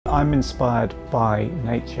I'm inspired by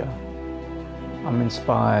nature. I'm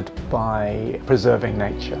inspired by preserving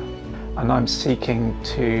nature, and I'm seeking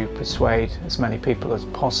to persuade as many people as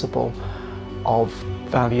possible of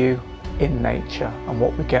value in nature and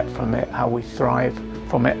what we get from it, how we thrive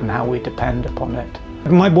from it and how we depend upon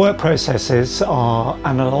it. My work processes are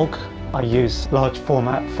analogue. I use large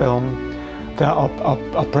format film that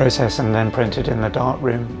are processed and then printed in the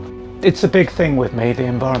darkroom. It's a big thing with me, the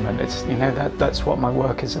environment. It's, that's what my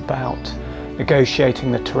work is about.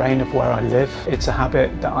 Negotiating the terrain of where I live. It's a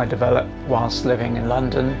habit that I developed whilst living in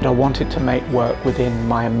London. I wanted to make work within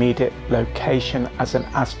my immediate location as an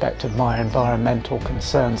aspect of my environmental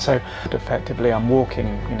concern. So effectively I'm walking,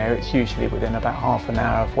 it's usually within about half an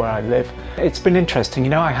hour of where I live. It's been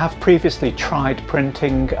interesting, I have previously tried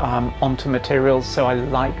printing onto materials, so I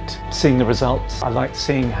liked seeing the results. I liked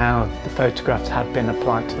seeing how the photographs had been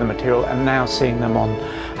applied to the material, and now seeing them on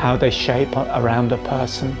how they shape around a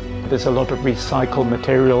person. There's a lot of recycled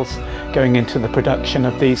materials going into the production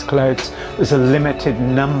of these clothes. There's a limited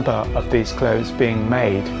number of these clothes being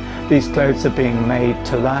made. These clothes are being made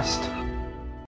to last.